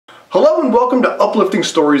Hello and welcome to Uplifting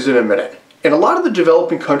Stories in a Minute. In a lot of the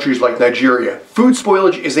developing countries like Nigeria, food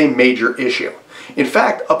spoilage is a major issue. In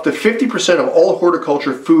fact, up to 50% of all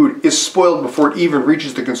horticulture food is spoiled before it even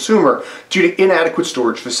reaches the consumer due to inadequate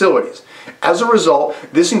storage facilities. As a result,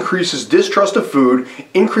 this increases distrust of food,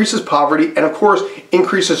 increases poverty, and of course,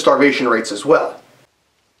 increases starvation rates as well.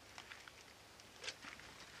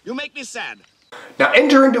 You make me sad. Now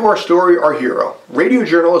enter into our story our hero, radio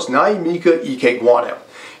journalist Nnaemeka Ikegwuonu.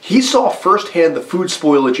 He saw firsthand the food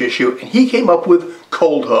spoilage issue and he came up with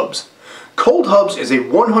Cold Hubs. Cold Hubs is a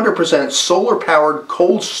 100% solar-powered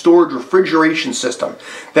cold storage refrigeration system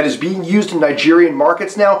that is being used in Nigerian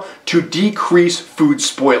markets now to decrease food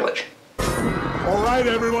spoilage. All right,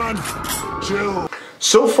 everyone, chill.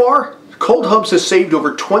 So far, Cold Hubs has saved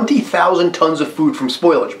over 20,000 tons of food from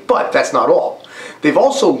spoilage, but that's not all. They've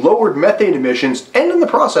also lowered methane emissions and in the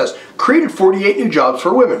process created 48 new jobs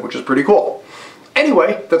for women, which is pretty cool.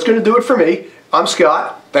 Anyway, that's going to do it for me. I'm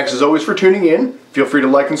Scott. Thanks as always for tuning in. Feel free to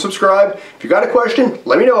like and subscribe. If you got a question,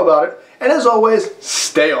 let me know about it. And as always,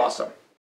 stay awesome.